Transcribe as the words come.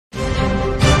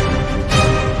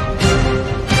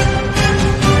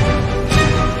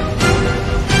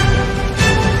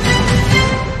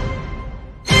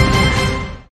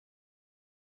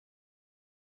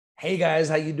Hey guys,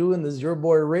 how you doing? This is your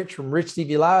boy Rich from Rich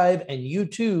TV Live, and you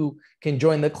too can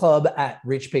join the club at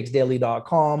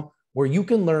richpixdaily.com where you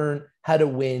can learn how to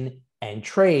win and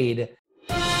trade.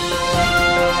 Hey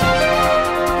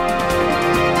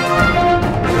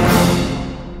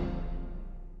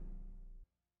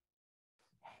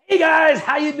guys,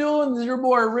 how you doing? This is your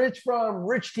boy Rich from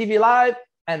Rich TV Live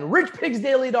and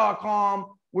richpixdaily.com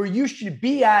where you should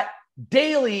be at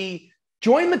daily.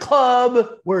 Join the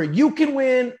club where you can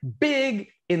win big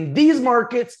in these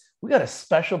markets. We got a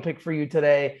special pick for you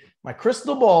today. My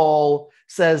crystal ball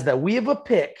says that we have a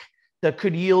pick that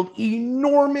could yield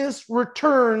enormous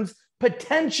returns,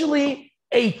 potentially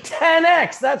a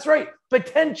 10x. That's right,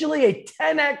 potentially a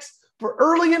 10x for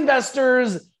early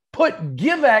investors. Put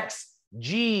GIVX,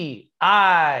 GIVEX,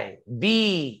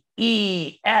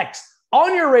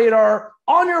 on your radar,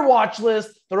 on your watch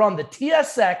list. They're on the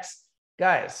TSX.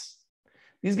 Guys,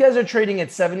 these guys are trading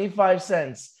at 75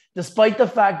 cents, despite the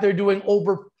fact they're doing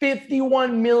over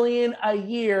 51 million a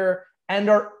year and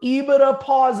are EBITDA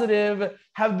positive,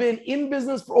 have been in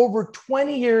business for over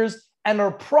 20 years and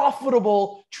are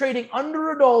profitable, trading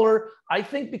under $1. I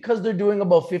think because they're doing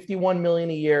about 51 million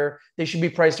a year, they should be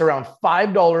priced around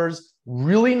 $5.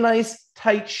 Really nice,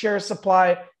 tight share supply,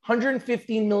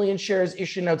 115 million shares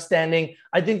issued and outstanding.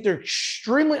 I think they're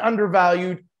extremely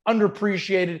undervalued,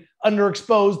 underappreciated,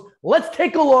 underexposed. Let's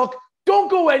take a look. Don't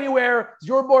go anywhere. It's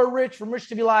your boy Rich from Rich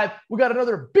TV Live. We got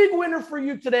another big winner for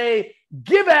you today,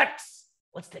 GIVX.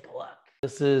 Let's take a look.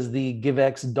 This is the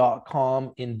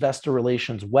givex.com investor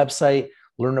relations website.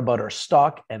 Learn about our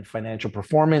stock and financial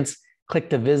performance. Click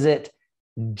to visit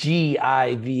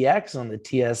GIVX on the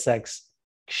TSX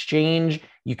exchange.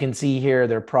 You can see here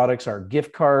their products are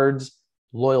gift cards,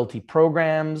 loyalty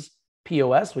programs,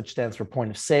 POS, which stands for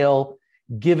point of sale,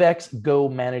 GIVX Go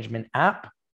management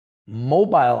app,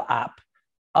 mobile app,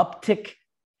 uptick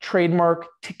trademark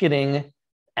ticketing,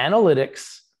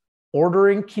 analytics,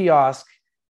 ordering kiosk,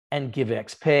 and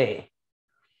GIVX Pay.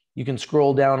 You can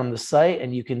scroll down on the site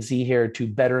and you can see here to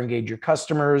better engage your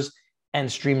customers and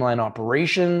streamline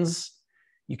operations.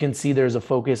 You can see there's a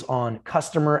focus on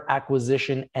customer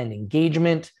acquisition and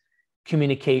engagement,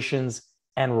 communications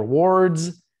and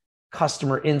rewards,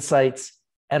 customer insights,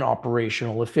 and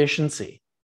operational efficiency.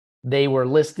 They were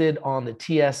listed on the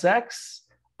TSX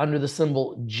under the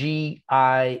symbol GIVX.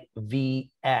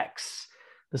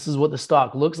 This is what the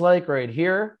stock looks like right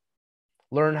here.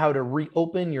 Learn how to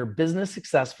reopen your business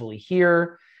successfully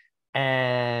here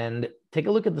and take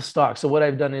a look at the stock. So what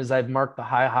I've done is I've marked the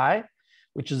high,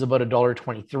 which is about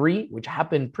 $1.23, which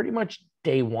happened pretty much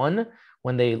day one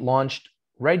when they launched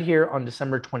right here on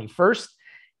December 21st.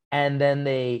 And then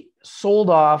they sold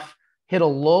off, hit a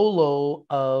low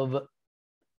of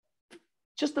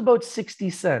just about 60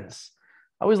 cents.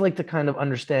 I always like to kind of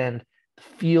understand the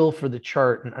feel for the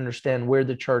chart and understand where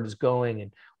the chart is going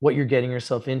and what you're getting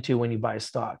yourself into when you buy a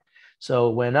stock. So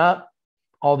it went up,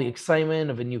 all the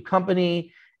excitement of a new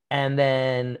company, and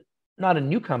then not a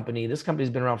new company. This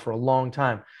company's been around for a long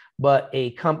time, but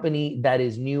a company that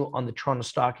is new on the Toronto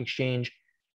Stock Exchange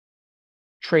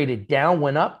traded down,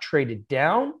 went up, traded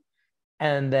down,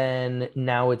 and then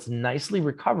now it's nicely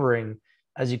recovering,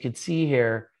 as you can see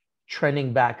here,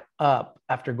 trending back up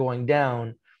after going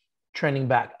down, trending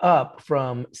back up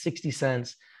from 60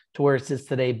 cents to where it sits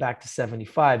today, back to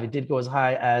 75. It did go as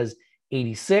high as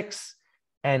 86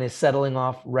 and is settling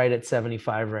off right at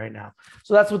 75 right now.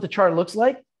 So that's what the chart looks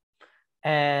like.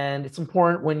 And it's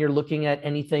important when you're looking at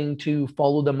anything to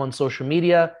follow them on social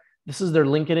media. This is their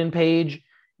LinkedIn page.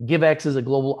 GIVX is a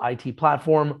global IT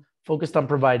platform focused on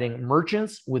providing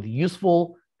merchants with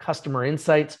useful customer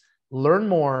insights. Learn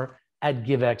more at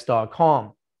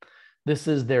givex.com. This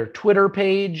is their Twitter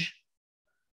page.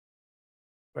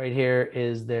 Right here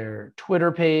is their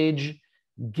Twitter page,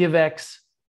 GIVX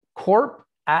Corp,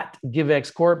 at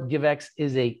GIVX Corp. GIVX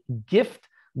is a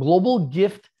global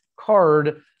gift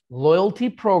card loyalty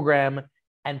program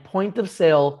and point of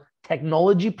sale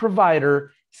technology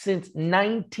provider since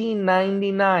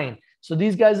 1999. So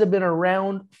these guys have been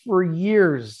around for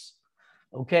years.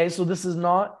 Okay, so this is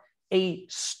not a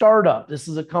startup. This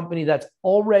is a company that's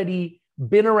already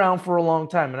been around for a long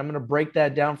time. And I'm going to break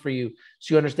that down for you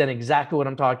so you understand exactly what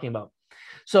I'm talking about.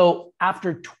 So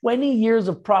after 20 years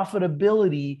of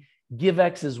profitability,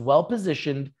 GIVX is well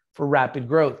positioned for rapid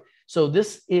growth. So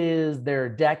this is their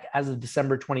deck as of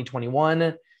December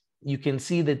 2021. You can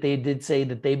see that they did say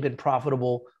that they've been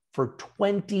profitable for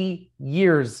 20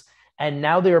 years. And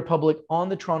now they are public on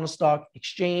the Toronto Stock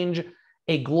Exchange,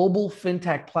 a global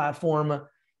fintech platform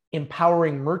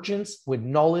empowering merchants with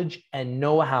knowledge and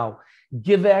know-how.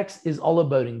 GIVX is all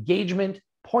about engagement,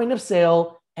 point of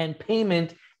sale, and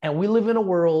payment, And we live in a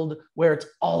world where it's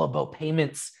all about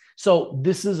payments. So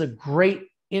this is a great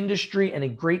industry and a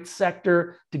great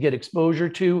sector to get exposure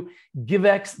to.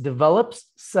 GIVX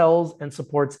develops, sells, and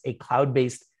supports a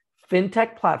cloud-based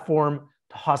fintech platform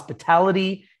to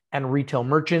hospitality and retail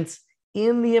merchants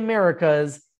in the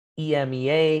Americas,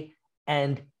 EMEA,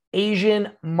 and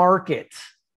Asian market.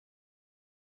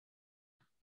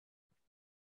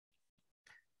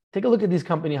 Take a look at these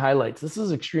company highlights. This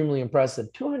is extremely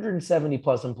impressive. 270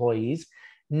 plus employees,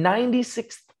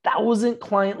 96,000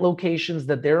 client locations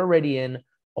that they're already in,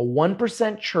 a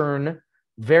 1% churn,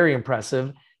 very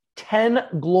impressive, 10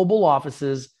 global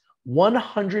offices,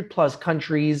 100 plus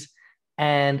countries,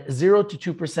 and 0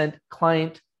 to 2%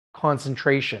 client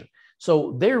concentration.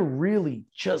 So they're really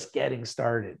just getting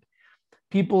started.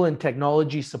 People in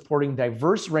technology supporting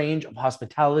diverse range of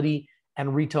hospitality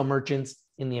and retail merchants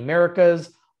in the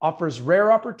Americas, offers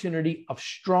rare opportunity of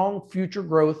strong future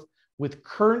growth with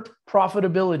current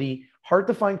profitability. Hard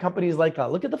to find companies like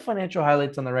that. Look at the financial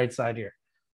highlights on the right side here.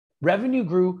 Revenue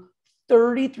grew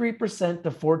 33% to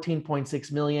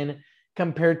 14.6 million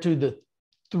compared to the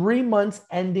 3 months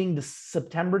ending the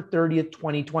September 30th,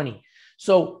 2020.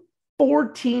 So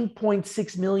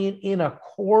 14.6 million in a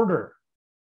quarter.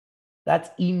 That's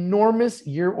enormous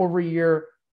year over year,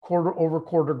 quarter over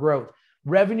quarter growth.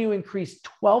 Revenue increased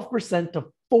 12% to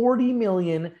 40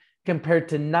 million compared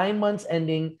to 9 months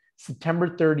ending September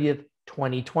 30th,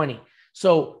 2020.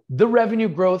 So the revenue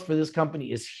growth for this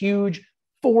company is huge,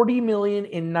 40 million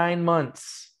in 9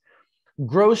 months.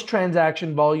 Gross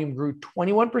transaction volume grew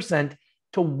 21%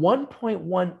 to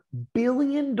 $1.1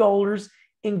 billion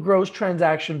in gross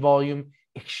transaction volume.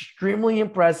 Extremely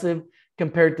impressive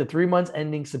compared to 3 months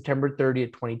ending September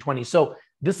 30th, 2020. So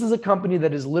this is a company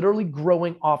that is literally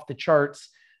growing off the charts.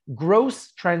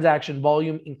 Gross transaction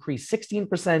volume increased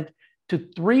 16% to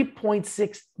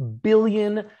 3.6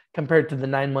 billion compared to the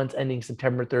 9 months ending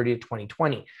September 30th,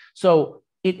 2020. So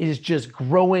it is just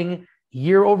growing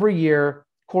year over year,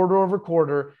 quarter over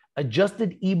quarter.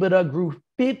 Adjusted EBITDA grew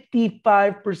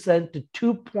 55% to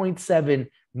 2.7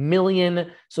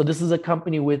 million. So this is a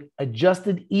company with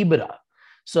adjusted EBITDA.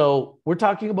 So we're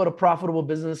talking about a profitable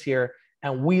business here,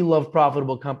 and we love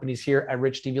profitable companies here at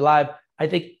Rich TV Live. I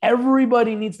think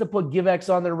everybody needs to put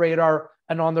GIVX on their radar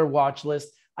and on their watch list.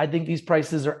 I think these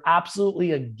prices are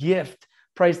absolutely a gift,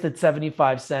 priced at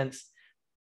 75 cents.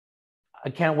 I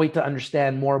can't wait to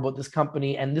understand more about this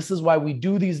company. And this is why we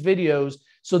do these videos,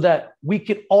 so that we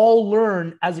can all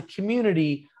learn as a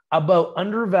community about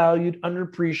undervalued,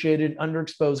 underappreciated,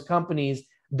 underexposed companies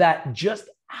that just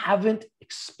haven't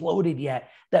exploded yet,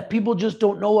 that people just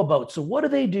don't know about. So what do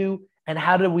they do and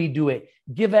how do we do it?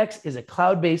 GIVX is a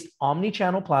cloud-based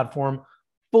omni-channel platform,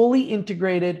 fully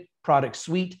integrated product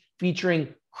suite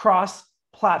featuring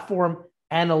cross-platform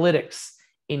analytics,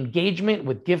 engagement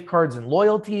with gift cards and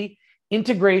loyalty,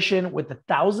 integration with the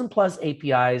 1,000+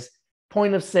 APIs,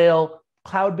 point of sale,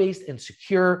 cloud-based and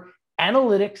secure,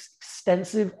 analytics,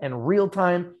 extensive and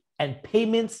real-time, and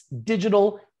payments,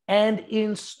 digital and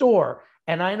in-store.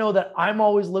 And I know that I'm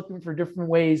always looking for different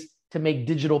ways to make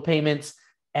digital payments,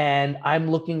 and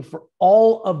I'm looking for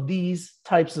all of these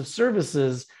types of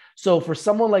services. So for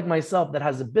someone like myself that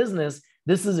has a business,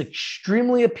 this is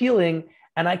extremely appealing,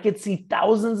 and I could see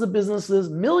thousands of businesses,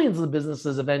 millions of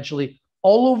businesses eventually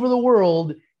all over the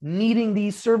world needing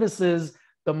these services.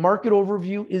 The market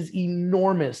overview is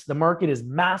enormous. The market is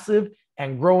massive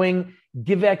and growing.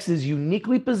 GIVX is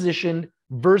uniquely positioned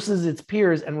versus its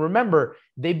peers. And remember,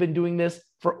 they've been doing this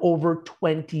for over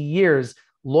 20 years.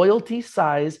 Loyalty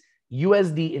size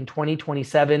USD in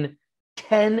 2027,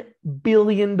 $10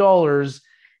 billion.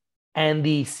 And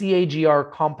the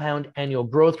CAGR compound annual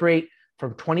growth rate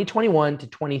from 2021 to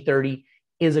 2030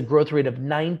 is a growth rate of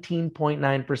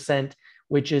 19.9%,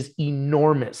 which is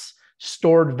enormous.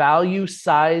 Stored value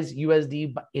size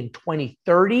USD in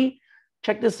 2030,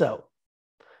 check this out,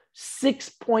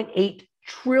 $6.8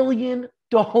 trillion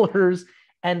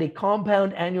and a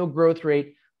compound annual growth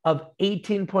rate of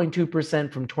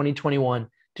 18.2% from 2021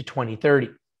 to 2030.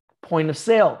 Point of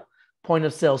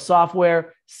sale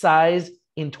software size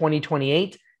in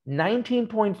 2028,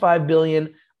 19.5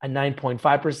 billion, a 9.5%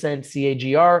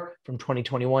 CAGR from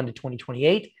 2021 to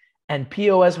 2028, and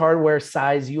POS hardware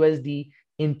size USD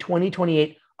in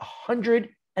 2028,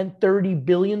 $130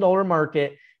 billion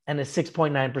market and a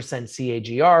 6.9%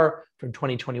 CAGR from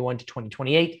 2021 to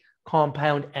 2028,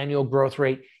 compound annual growth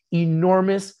rate.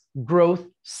 Enormous growth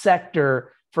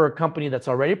sector for a company that's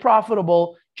already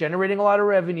profitable, generating a lot of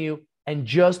revenue, and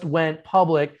just went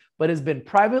public, but has been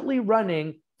privately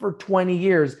running for 20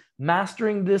 years,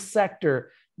 mastering this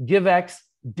sector. GIVX,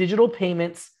 digital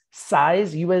payments,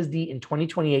 size USD in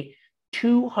 2028,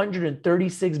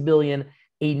 236 billion,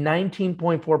 a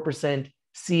 19.4%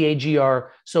 CAGR.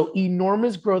 So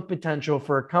enormous growth potential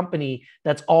for a company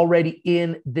that's already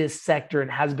in this sector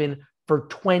and has been for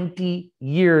 20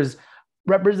 years,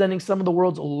 representing some of the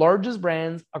world's largest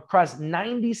brands across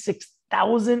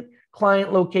 96,000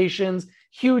 client locations.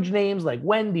 Huge names like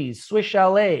Wendy's, Swiss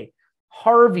Chalet,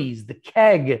 Harvey's, The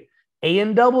Keg,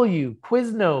 A&W,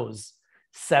 Quiznos,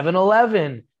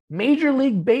 7-Eleven, Major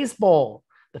League Baseball,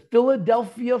 the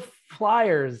Philadelphia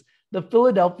Flyers, the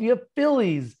Philadelphia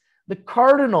Phillies, the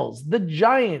Cardinals, the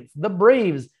Giants, the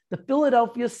Braves, the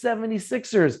Philadelphia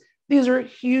 76ers. These are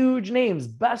huge names.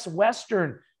 Best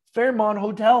Western, Fairmont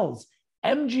Hotels,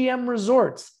 MGM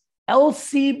Resorts,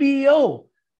 LCBO,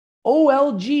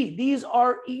 OLG. These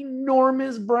are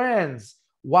enormous brands.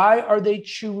 Why are they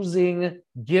choosing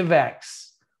GIVX?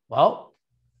 Well,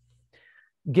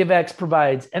 GIVX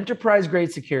provides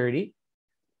enterprise-grade security,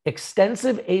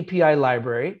 extensive API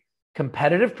library,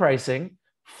 competitive pricing,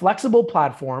 flexible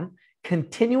platform,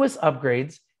 continuous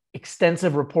upgrades,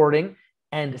 extensive reporting,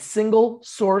 and single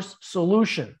source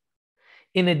solution.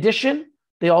 In addition,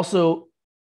 they also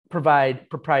provide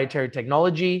proprietary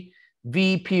technology.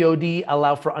 VPOD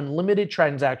allow for unlimited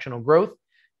transactional growth,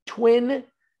 twin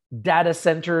data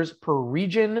centers per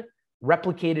region,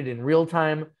 replicated in real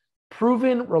time,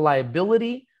 proven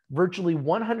reliability, virtually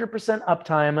 100%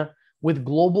 uptime with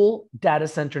global data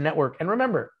center network. And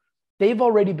remember, they've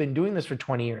already been doing this for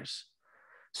 20 years.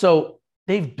 So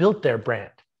they've built their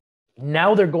brand.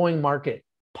 Now they're going market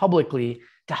publicly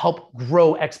to help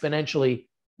grow exponentially.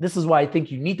 This is why I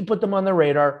think you need to put them on the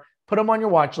radar, put them on your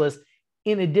watch list.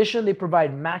 In addition, they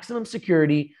provide maximum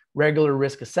security, regular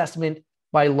risk assessment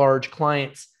by large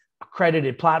clients,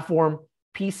 accredited platform,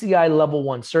 PCI level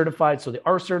 1 certified. So they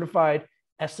are certified,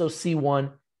 SOC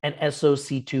 1 and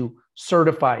SOC 2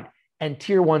 certified, and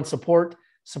tier 1 support,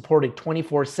 supported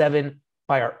 24/7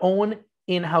 by our own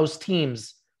in-house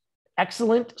teams.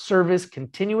 Excellent service,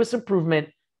 continuous improvement,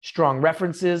 strong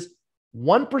references,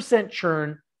 1%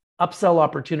 churn, upsell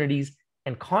opportunities,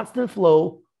 and constant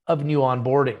flow of new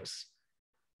onboardings.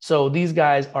 So these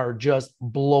guys are just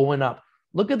blowing up.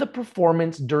 Look at the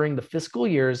performance during the fiscal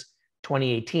years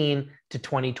 2018 to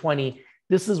 2020.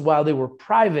 This is while they were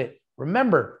private.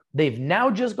 Remember, they've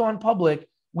now just gone public.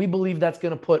 We believe that's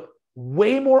going to put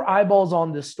way more eyeballs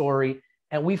on this story,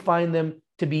 and we find them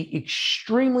to be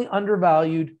extremely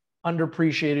undervalued,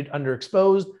 underappreciated,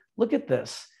 underexposed. Look at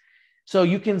this. So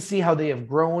you can see how they have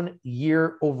grown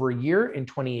year over year in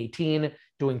 2018,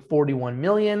 doing 41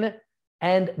 million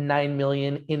and 9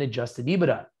 million in adjusted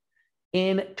EBITDA.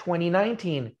 In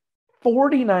 2019,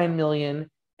 49 million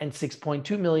and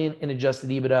 6.2 million in adjusted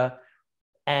EBITDA.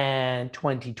 And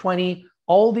 2020,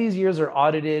 all these years are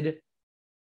audited,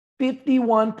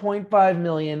 51.5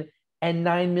 million and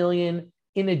 9 million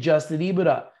in adjusted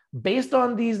EBITDA. Based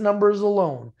on these numbers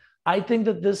alone, I think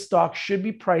that this stock should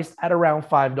be priced at around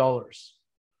 $5.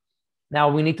 Now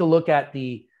we need to look at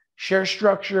the share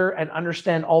structure and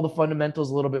understand all the fundamentals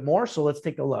a little bit more. So let's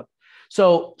take a look.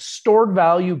 So stored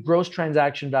value, gross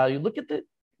transaction value. Look at the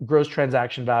gross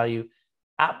transaction value.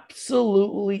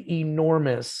 Absolutely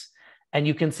enormous. And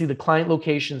you can see the client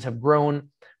locations have grown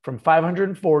from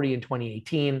 540 in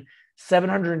 2018,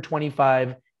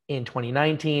 725 in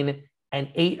 2019,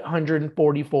 and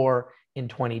 844 in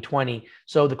 2020.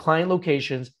 So the client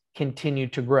locations continue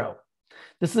to grow.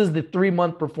 This is the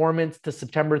 3-month performance to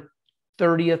September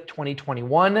 30th,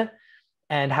 2021,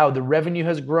 and how the revenue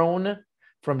has grown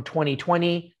from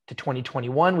 2020 to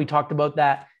 2021. We talked about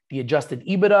that. The adjusted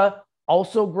EBITDA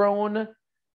also grown,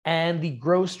 and the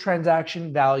gross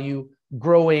transaction value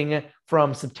growing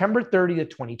from September 30th,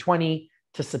 2020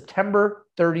 to September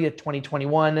 30th,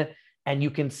 2021. And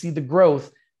you can see the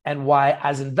growth and why,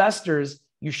 as investors,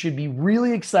 you should be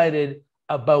really excited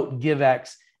about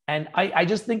GIVX. And I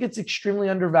just think it's extremely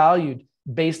undervalued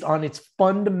based on its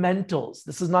fundamentals.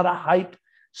 This is not a hype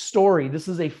story. This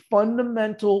is a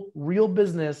fundamental, real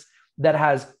business that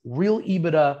has real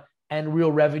EBITDA and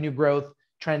real revenue growth,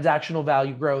 transactional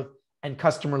value growth, and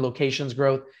customer locations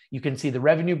growth. You can see the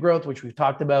revenue growth, which we've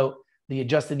talked about, the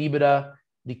adjusted EBITDA,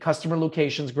 the customer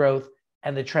locations growth,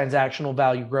 and the transactional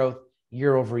value growth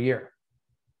year over year.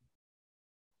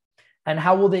 And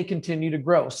how will they continue to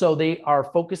grow? So they are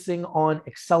focusing on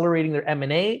accelerating their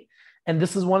M&A. And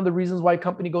this is one of the reasons why a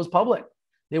company goes public.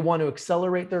 They want to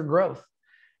accelerate their growth.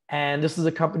 And this is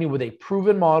a company with a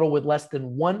proven model with less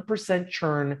than 1%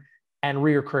 churn and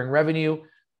recurring revenue,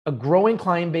 a growing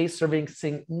client base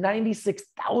servicing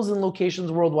 96,000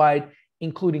 locations worldwide,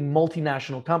 including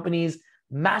multinational companies,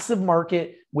 massive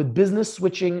market with business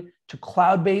switching to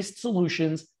cloud-based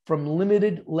solutions from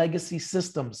limited legacy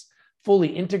systems, fully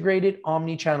integrated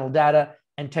omni-channel data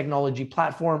and technology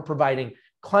platform, providing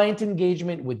client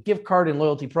engagement with gift card and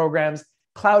loyalty programs,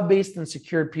 cloud-based and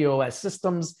secured POS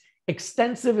systems,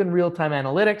 extensive and real-time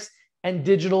analytics, and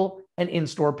digital and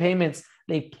in-store payments.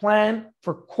 They plan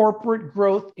for corporate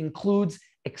growth, includes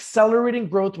accelerating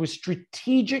growth with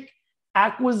strategic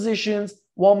acquisitions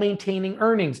while maintaining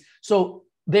earnings. So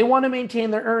they want to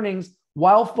maintain their earnings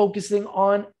while focusing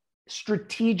on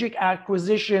strategic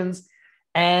acquisitions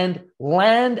and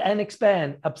land and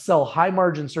expand, upsell high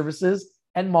margin services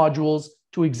and modules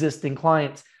to existing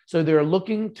clients. So they're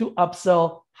looking to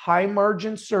upsell high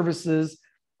margin services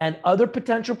and other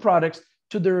potential products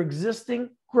to their existing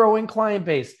growing client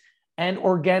base, and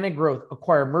organic growth,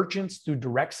 acquire merchants through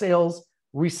direct sales,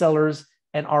 resellers,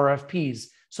 and RFPs.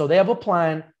 So they have a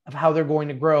plan of how they're going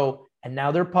to grow, and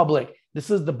now they're public. This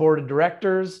is the board of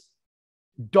directors.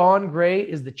 Don Gray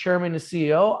is the chairman and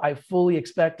CEO. I fully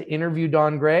expect to interview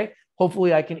Don Gray.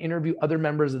 Hopefully I can interview other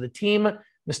members of the team.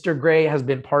 Mr. Gray has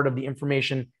been part of the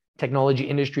information technology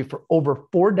industry for over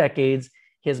 4 decades.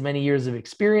 He has many years of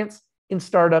experience in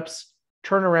startups,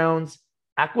 turnarounds,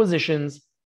 acquisitions,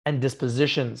 and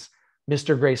dispositions.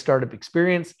 Mr. Gray's startup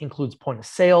experience includes point of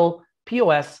sale,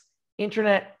 POS,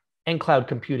 internet, and cloud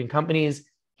computing companies.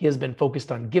 He has been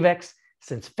focused on Givex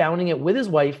since founding it with his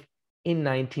wife in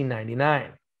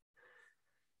 1999.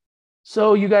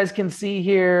 So you guys can see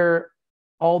here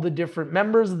all the different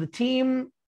members of the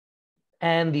team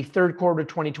and the third quarter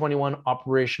 2021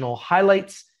 operational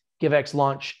highlights. Givex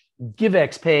launched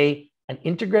GIVX Pay, an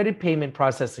integrated payment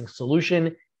processing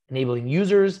solution enabling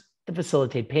users to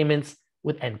facilitate payments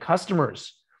with end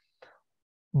customers.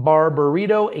 Bar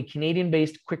Burrito, a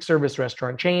Canadian-based quick service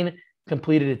restaurant chain,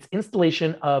 completed its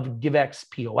installation of GIVX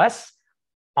POS,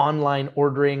 online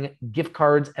ordering, gift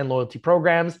cards, and loyalty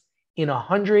programs in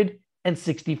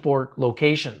 164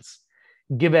 locations.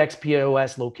 GIVX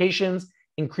POS locations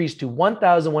increased to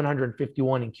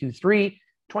 1,151 in Q3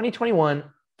 2021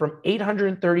 from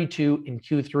 832 in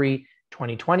Q3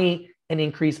 2020, an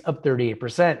increase of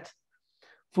 38%.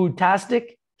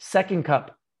 Foodtastic, Second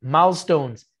Cup,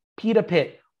 Milestones, Pita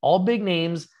Pit, all big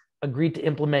names, agreed to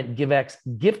implement GIVX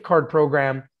gift card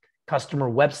program, customer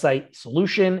website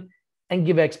solution, and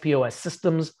GIVX POS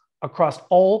systems across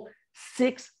all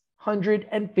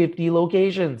 650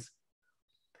 locations.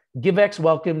 GIVX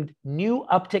welcomed new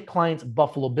uptick clients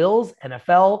Buffalo Bills,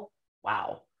 NFL,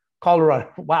 wow, Colorado,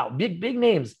 wow, big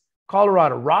names,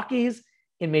 Colorado Rockies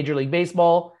in Major League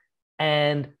Baseball,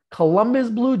 and Columbus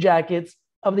Blue Jackets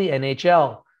of the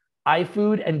NHL.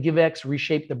 iFood and GIVX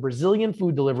reshaped the Brazilian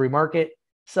food delivery market,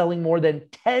 selling more than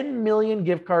 10 million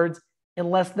gift cards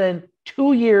in less than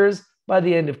 2 years by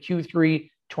the end of Q3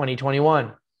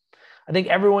 2021. I think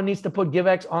everyone needs to put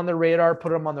GIVX on their radar,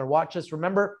 put them on their watch list.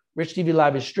 Remember, Rich TV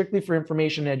Live is strictly for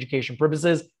information and education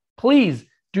purposes. Please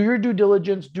do your due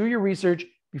diligence, do your research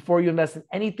before you invest in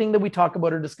anything that we talk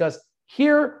about or discuss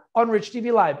here on Rich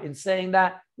TV Live. In saying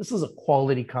that, this is a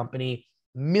quality company,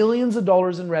 millions of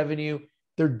dollars in revenue.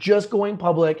 They're just going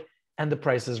public, and the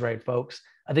price is right, folks.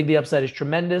 I think the upside is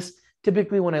tremendous.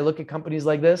 Typically, when I look at companies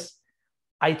like this,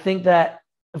 I think that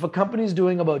if a company is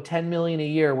doing about 10 million a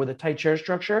year with a tight share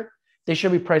structure, they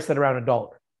should be priced at around $1.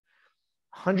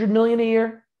 100 million a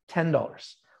year,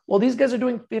 $10. Well, these guys are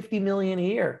doing 50 million a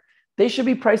year. They should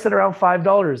be priced at around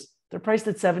 $5. They're priced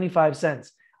at 75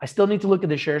 cents. I still need to look at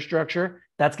the share structure.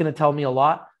 That's going to tell me a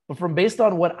lot. But from based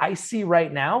on what I see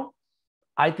right now,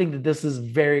 I think that this is a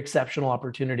very exceptional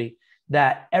opportunity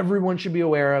that everyone should be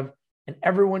aware of, and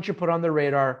everyone should put on their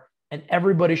radar, and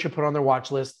everybody should put on their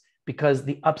watch list, because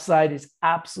the upside is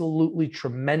absolutely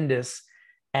tremendous.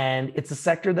 And it's a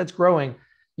sector that's growing.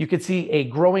 You could see a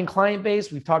growing client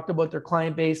base. We've talked about their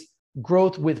client base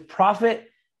growth with profit.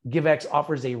 GIVX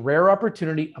offers a rare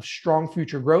opportunity of strong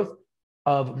future growth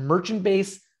of merchant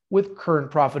base with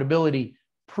current profitability,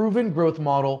 proven growth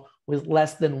model with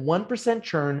less than 1%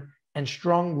 churn and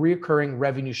strong recurring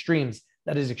revenue streams.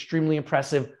 That is extremely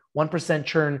impressive. 1%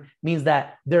 churn means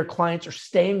that their clients are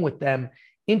staying with them.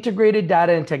 Integrated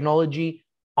data and technology,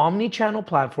 omni-channel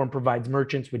platform provides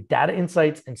merchants with data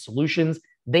insights and solutions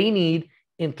they need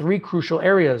in 3 crucial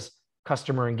areas: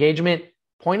 customer engagement,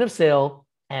 point of sale,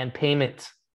 and payment.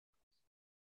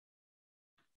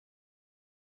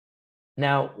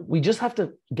 Now, we just have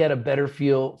to get a better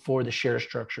feel for the share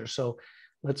structure. So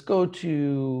let's go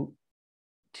to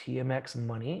TMX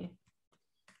Money.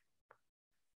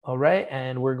 All right,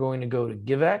 and we're going to go to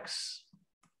GIVX.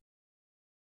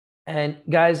 And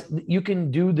guys, you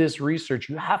can do this research.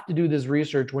 You have to do this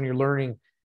research when you're learning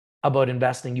about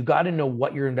investing. You got to know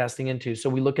what you're investing into. So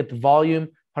we look at the volume,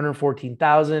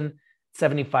 114,000.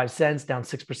 75 cents, down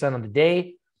 6% on the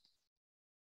day.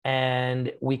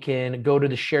 And we can go to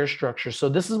the share structure. So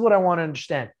this is what I want to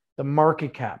understand, the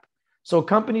market cap. So a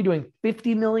company doing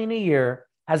 50 million a year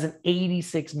has an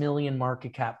 86 million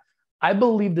market cap. I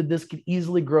believe that this could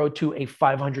easily grow to a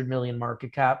 500 million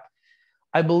market cap.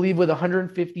 I believe with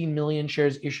 115 million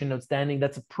shares issued and outstanding,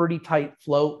 that's a pretty tight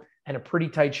float and a pretty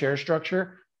tight share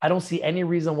structure. I don't see any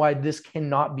reason why this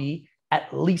cannot be at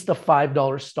least a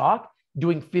 $5 stock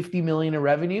doing 50 million in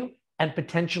revenue and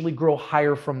potentially grow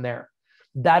higher from there.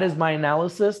 That is my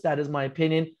analysis. That is my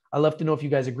opinion. I'd love to know if you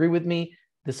guys agree with me.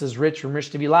 This is Rich from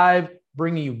RICHTV Live,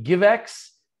 bringing you GIVX.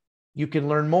 You can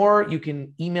learn more. You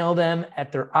can email them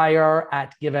at their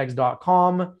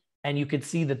ir@givex.com, and you can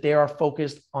see that they are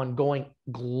focused on going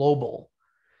global.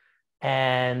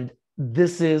 And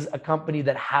this is a company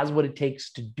that has what it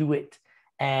takes to do it.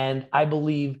 And I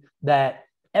believe that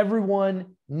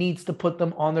everyone needs to put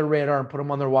them on their radar and put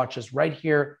them on their watch list right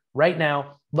here, right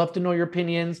now. Love to know your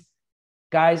opinions.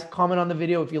 Guys, comment on the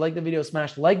video. If you like the video,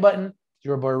 smash the like button. It's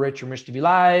your boy Rich from RICHTV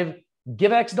Live.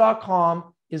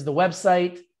 GIVX.com is the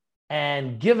website.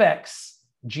 And GIVX,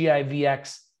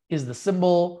 GIVX, is the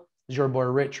symbol. It's your boy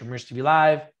Rich from RICHTV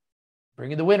Live.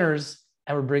 Bringing the winners,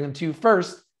 and we're bringing them to you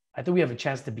first. I think we have a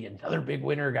chance to be another big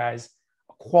winner, guys.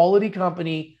 A quality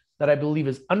company that I believe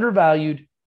is undervalued,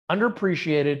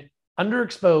 underappreciated,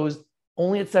 underexposed,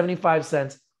 only at 75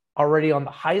 cents, already on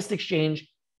the highest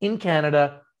exchange in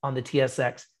Canada on the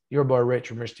TSX. Your boy Rich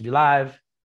from RICHTV Live,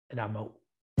 and I'm out.